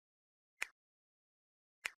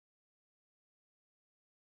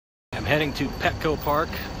heading to Petco Park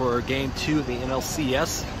for Game 2 of the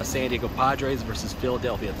NLCS, San Diego Padres versus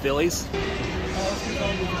Philadelphia Phillies.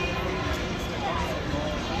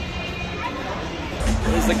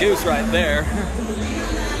 There's the goose right there.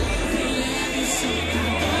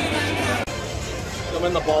 I'm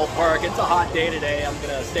in the ballpark. It's a hot day today. I'm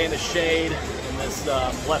gonna stay in the shade in this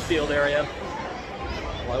left field area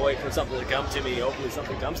while I wait for something to come to me. Hopefully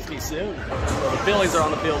something comes to me soon. So the Phillies are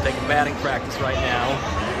on the field taking batting practice right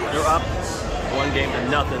now. They're up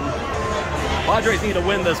 1-0. Padres need to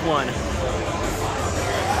win this one.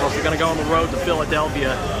 Of course, they're gonna go on the road to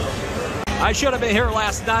Philadelphia. I should have been here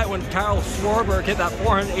last night when Kyle Schwarber hit that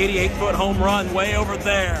 488-foot home run way over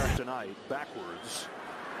there. Tonight, backwards.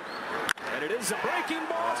 And it is a breaking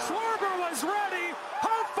ball. Schwarber was ready.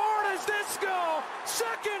 How far does this go?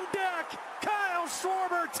 Second deck. Kyle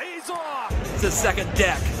Schwarber tees off. It's his second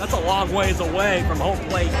deck. That's a long ways away from home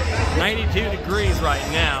plate. 92 degrees right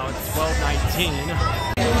now. It's 12:19.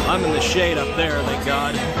 I'm in the shade up there, thank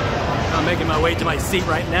God. I'm making my way to my seat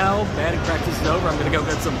right now. Batting practice is over. I'm gonna go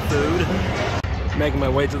get some food. Making my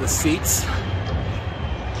way to the seats.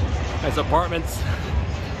 Nice apartments.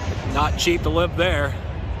 Not cheap to live there.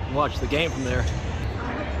 Watch the game from there.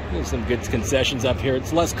 There's some good concessions up here.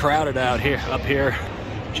 It's less crowded up here.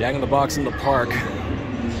 Jack in the Box in the park. I'm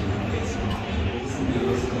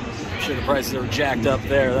sure the prices are jacked up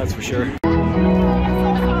there, that's for sure.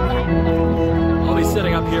 I'll be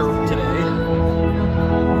sitting up here today.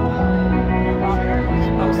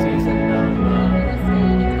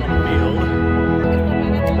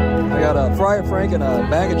 I got a Friar Frank and a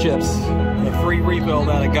bag of chips. And a free refill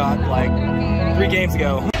that I got like 3 games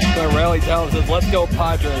ago. So Rally tells us, let's go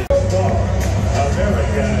Padres.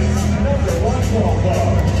 America's #1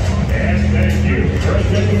 ballpark. And thank you for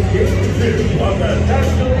attending Game 2 of the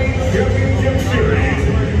National League Championship Series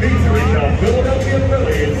featuring the Philadelphia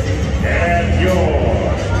Phillies and your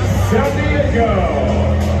San Diego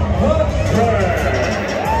Padres.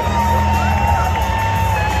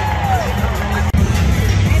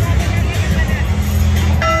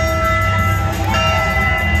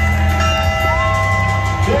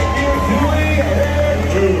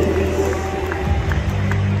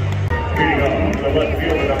 Left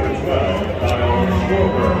fielder number 12, Kyle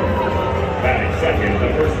Schwarber. Batting second, the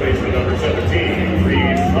first baseman number 17,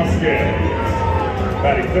 Reed Hoskins.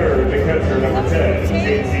 Batting third, the catcher number 10,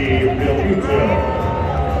 JT Realmuto.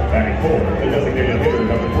 Batting fourth, the designated hitter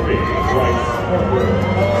number 3, Bryce Harper.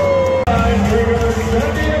 Line trigger, San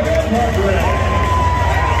Diego Padres.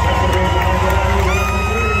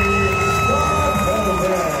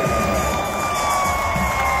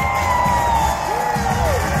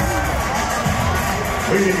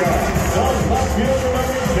 We got some left fielder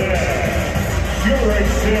number 10,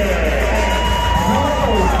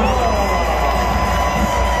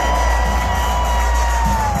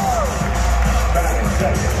 batting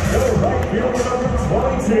second, the right fielder number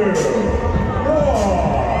 22,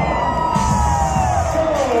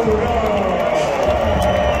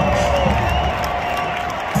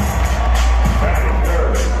 batting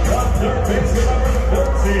third, the third baseman number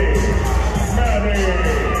 13, Padre.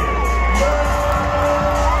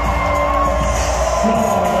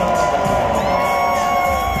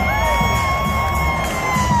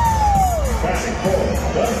 Batting fourth,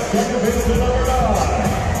 the second baseman number 9,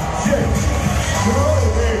 Jake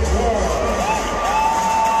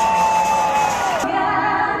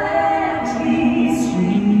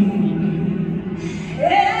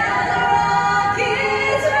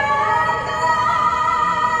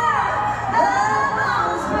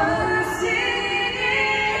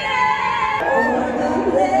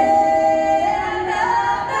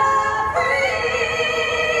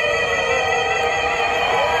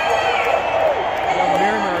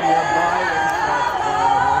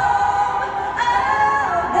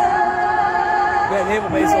naval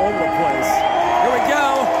base all over the place. Here we go.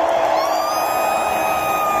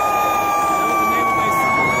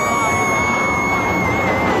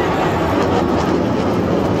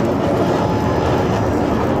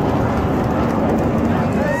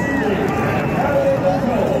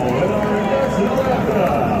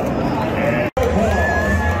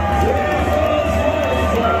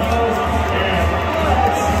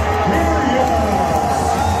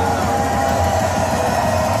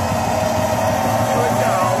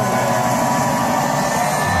 Go.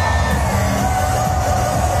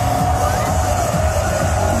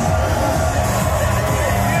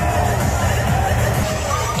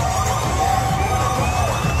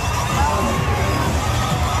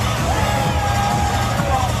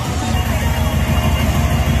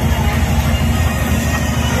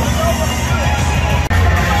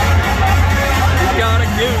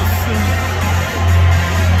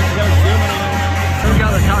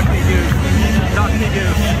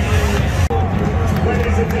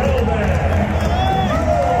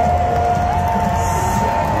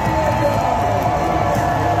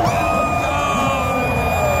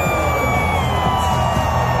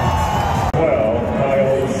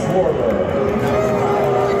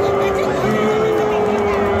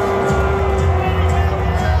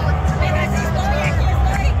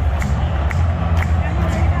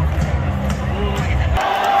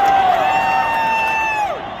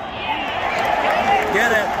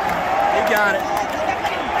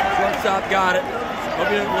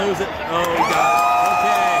 we got.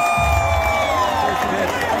 Okay. First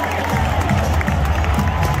pitch.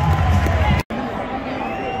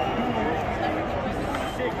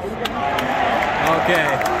 Okay.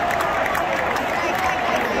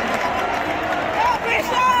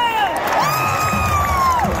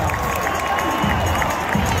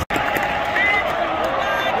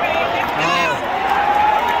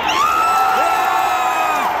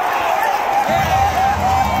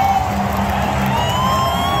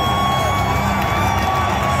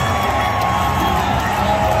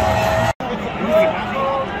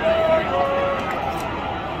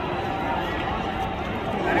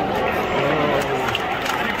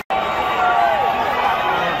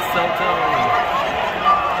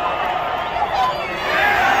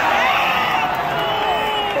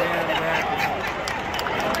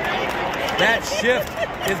 That shift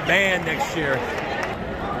is banned next year.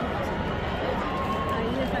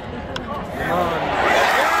 Come on.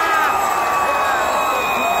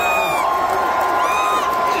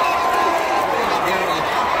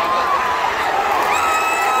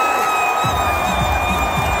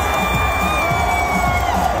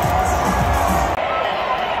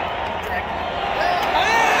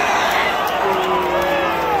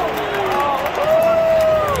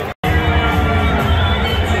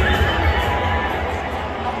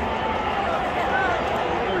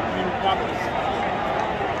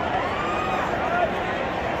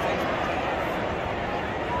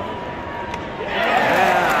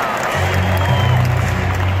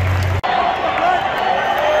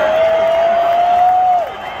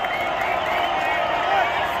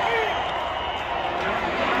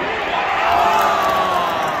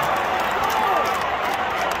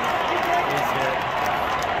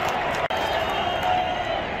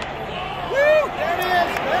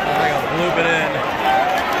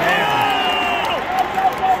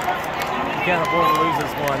 Can't afford to lose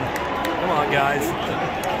this one. Come on, guys.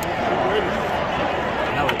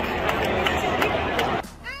 No.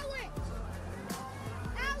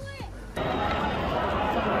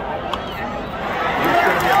 It's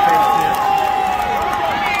going to be a face hit.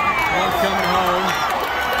 One's coming home.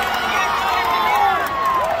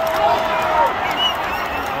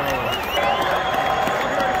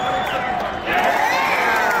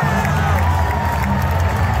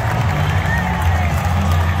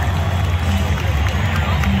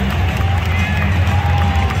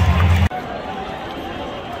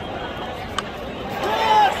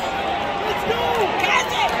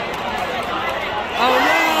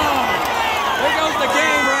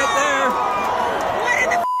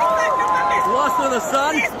 The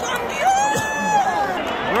sun?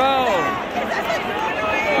 Bro,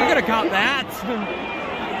 I'm gonna cop that.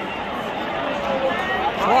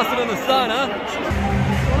 Lost it in the sun, huh?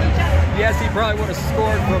 Yes, he probably would have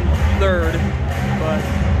scored from third, but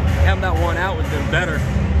having that one out would have been better.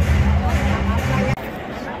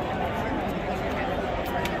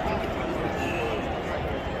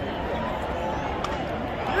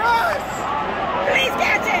 Yes! Please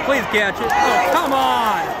catch it! Please catch it. Oh, come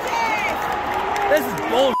on! This is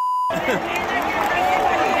bull.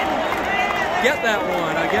 Get that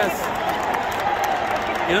one, I guess.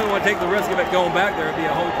 You don't want to take the risk of it going back there. It'd be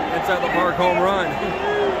a whole inside the park home run.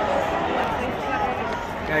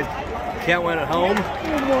 Guys, can't win at home.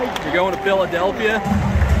 You're going to Philadelphia.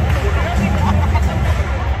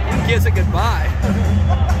 Kiss it goodbye.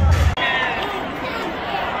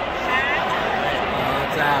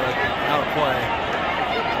 It's out of play.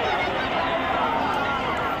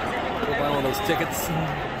 Buy one of those tickets.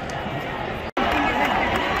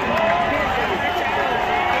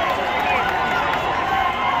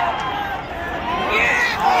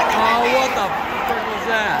 Oh, what the frick was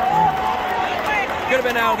that? Could have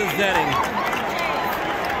been out of the setting.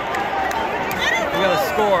 We got a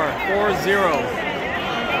score, 4-0.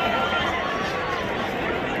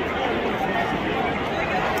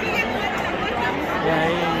 Yeah,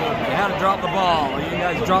 you had to drop the ball. You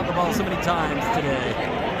guys dropped the ball so many times today.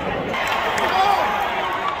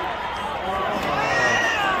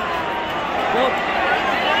 Well,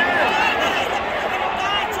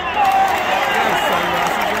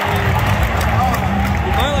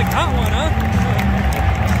 you finally caught one, huh?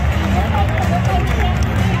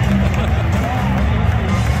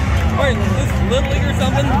 Wait, is this Little League or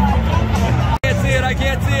something? I can't see it, I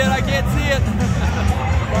can't see it, I can't see it.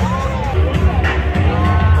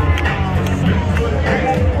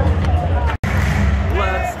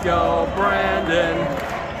 Let's go, Brandon.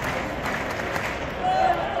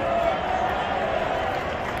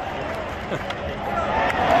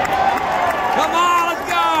 Come on, let's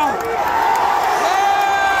go! Yeah!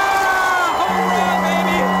 Home run,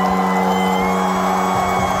 baby!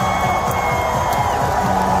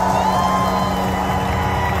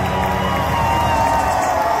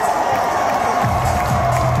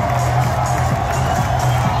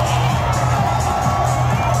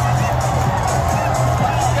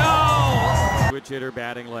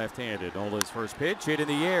 left-handed. Nola's first pitch hit in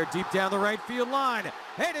the air, deep down the right field line,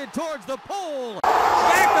 headed towards the pole.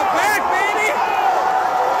 Back to back, baby!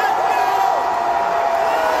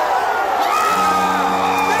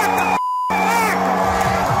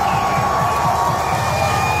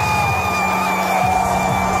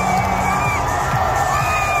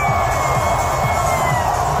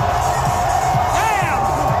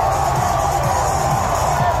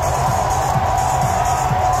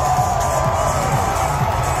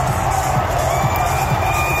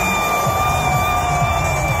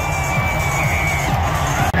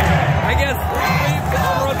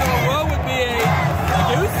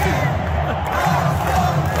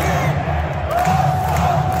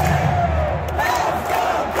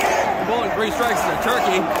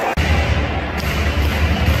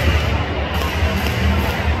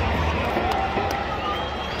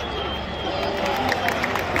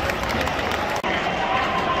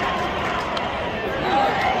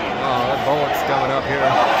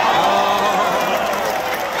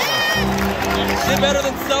 Better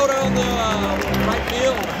than Soto on the right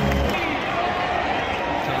field.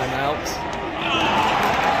 Time out.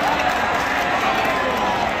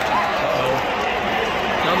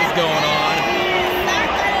 Something's going on.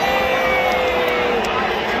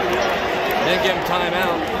 Didn't give him time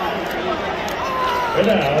out. And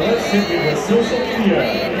now let's hit you with social media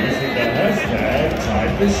using the hashtag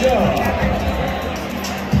 #TimeTheShot.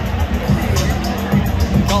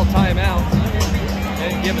 Called time out.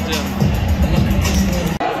 Didn't give it to him.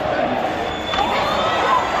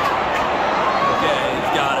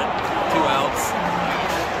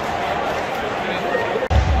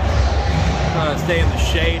 Stay in the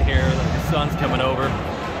shade here, the sun's coming over. Yep.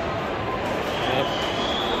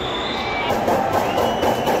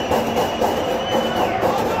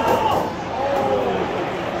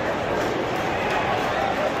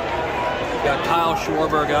 Got Kyle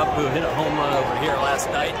Schwarber up, who hit a home run over here last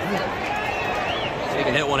night. He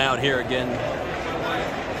can hit one out here again.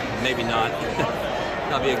 Maybe not.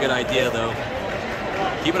 That'd be a good idea though.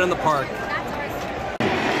 Keep it in the park.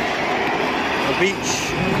 The beach.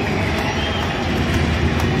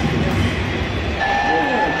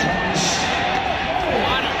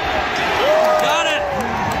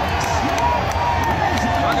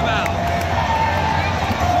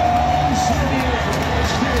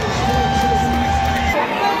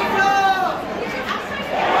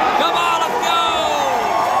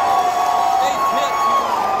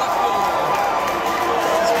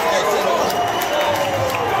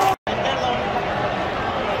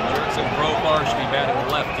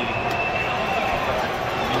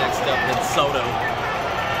 Soto.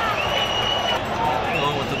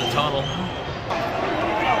 Going to the tunnel.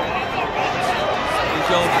 He's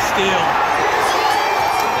going to steal.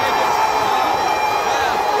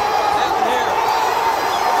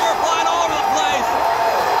 You're flying all over the place.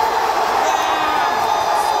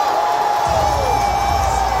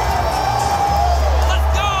 Let's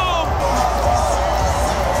go.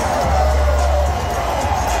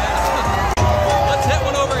 Let's hit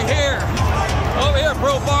one over here. Over here,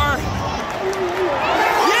 Profar.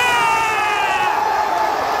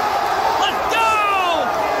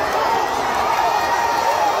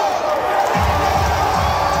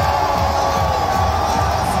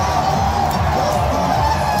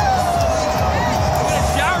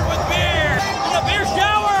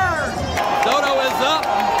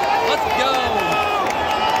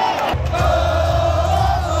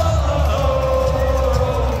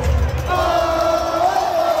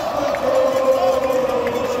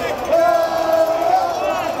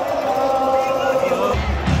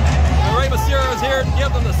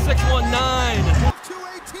 Give them the 619.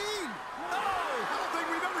 218. No, I don't think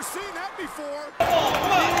we've ever seen that before.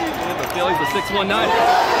 Give the Phillies the 619.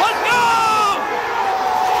 Let's go!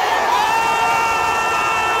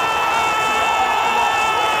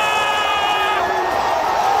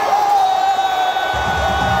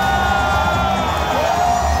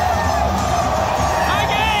 High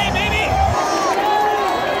game, baby!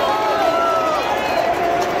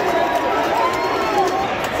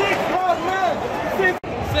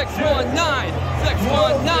 619,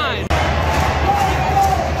 619.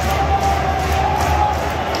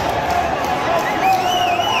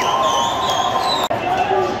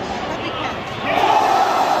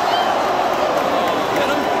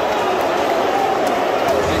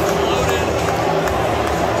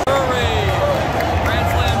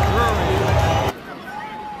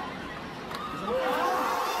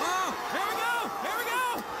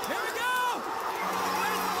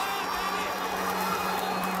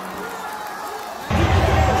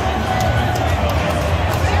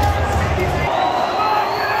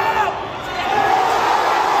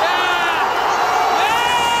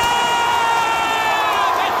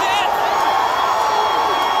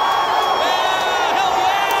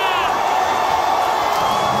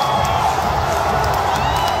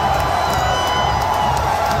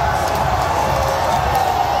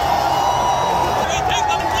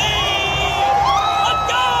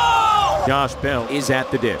 Josh Bell is at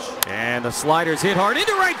the dish. And the sliders hit hard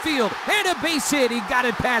into right field. And a base hit. He got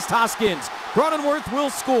it past Hoskins. Cronenworth will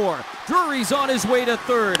score. Drury's on his way to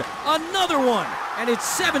third. Another one. And it's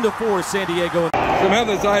 7-4 San Diego. I'm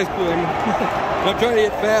having this ice cream. I'm trying to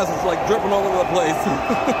eat fast. It's like dripping all over the place.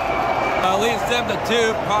 Leading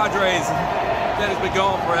 7-2. Padres. That has been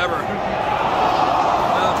going forever.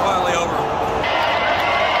 Finally over.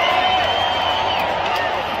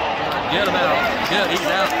 Get him out. Good. He's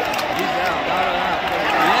out. He's out. Got him out.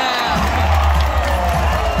 Yeah.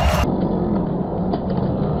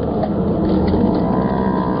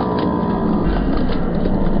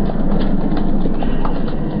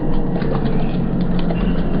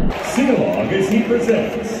 Sing-along as he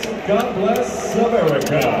presents God Bless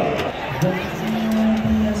America.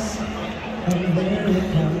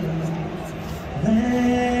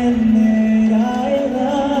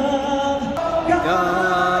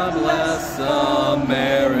 God bless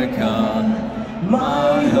America,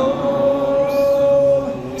 my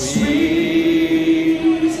home,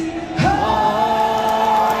 sweet home.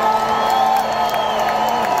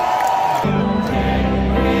 Take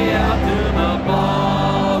me out to the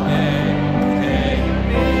ball game. Take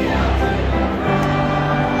me out to the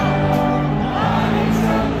ground. I need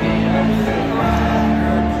some peanuts and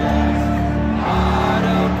cracker jacks. I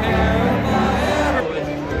don't care if I ever win.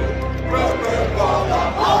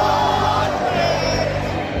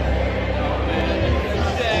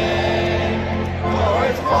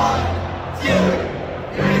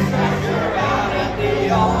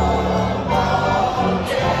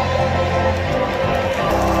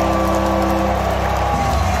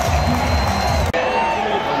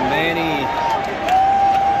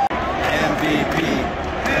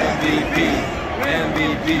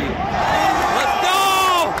 MVP. Let's go!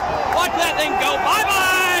 Watch that thing go.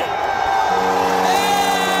 Bye-bye!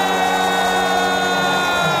 Yeah!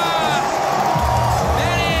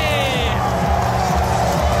 Manny!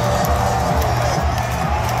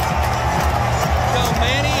 Go,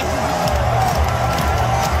 Manny!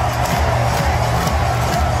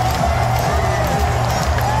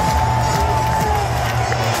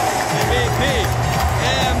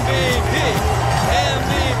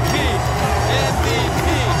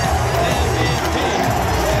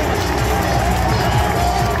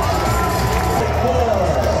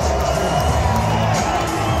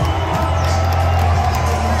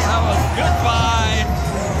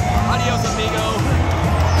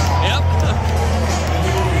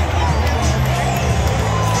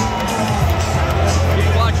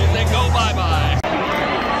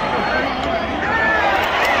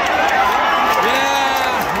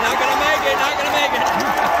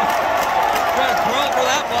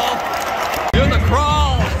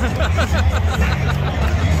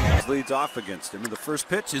 Leads off against him, and the first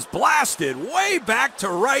pitch is blasted way back to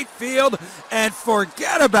right field, and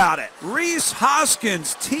forget about it. Rhys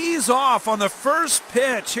Hoskins tees off on the first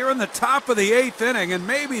pitch here in the top of the 8th inning, and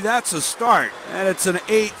maybe that's a start. And it's an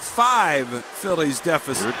 8-5 Phillies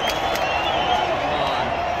deficit.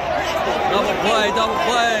 Double play, double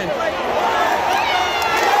play.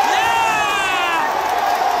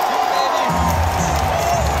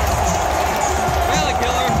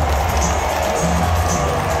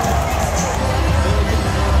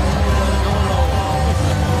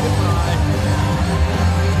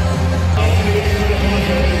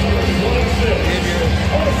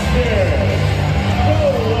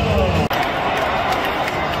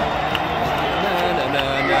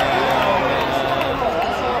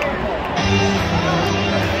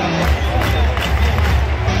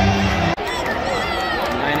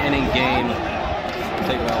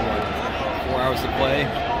 To play.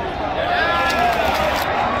 Let's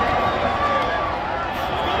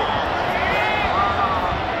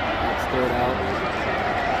throw it out.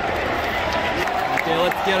 Okay,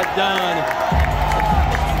 let's get it done.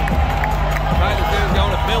 Trying to do is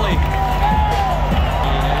going to Philly.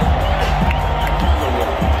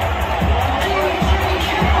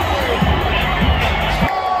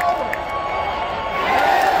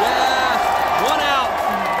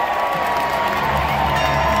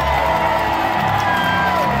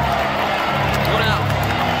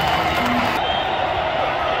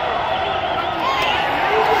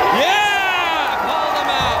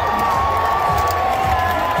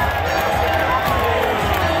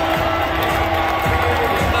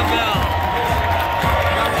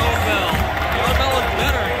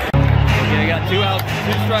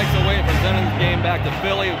 Strikes away from sending the game back to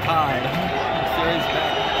Philly, who tied. The series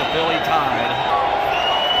back to Philly tied.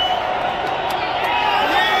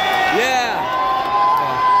 Yeah!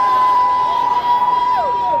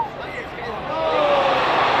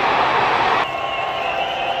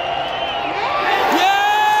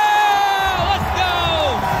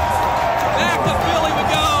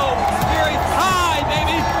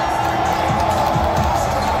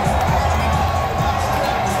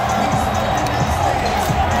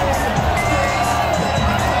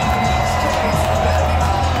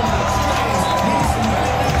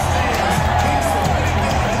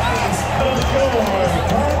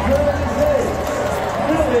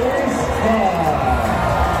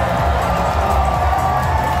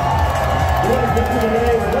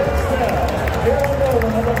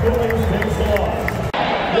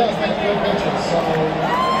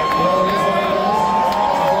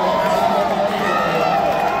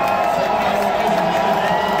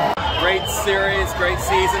 great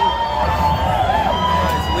season.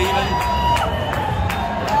 He's leaving.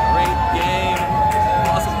 Great game.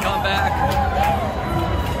 Awesome comeback.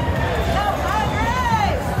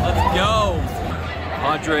 Let's go.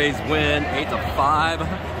 Padres win 8-5.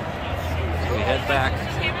 We head back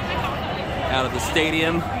out of the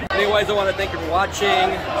stadium. Anyways, I want to thank you for watching.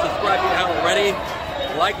 Subscribe if you haven't already.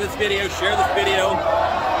 Like this video, share this video.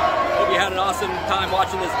 Hope you had an awesome time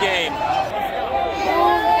watching this game.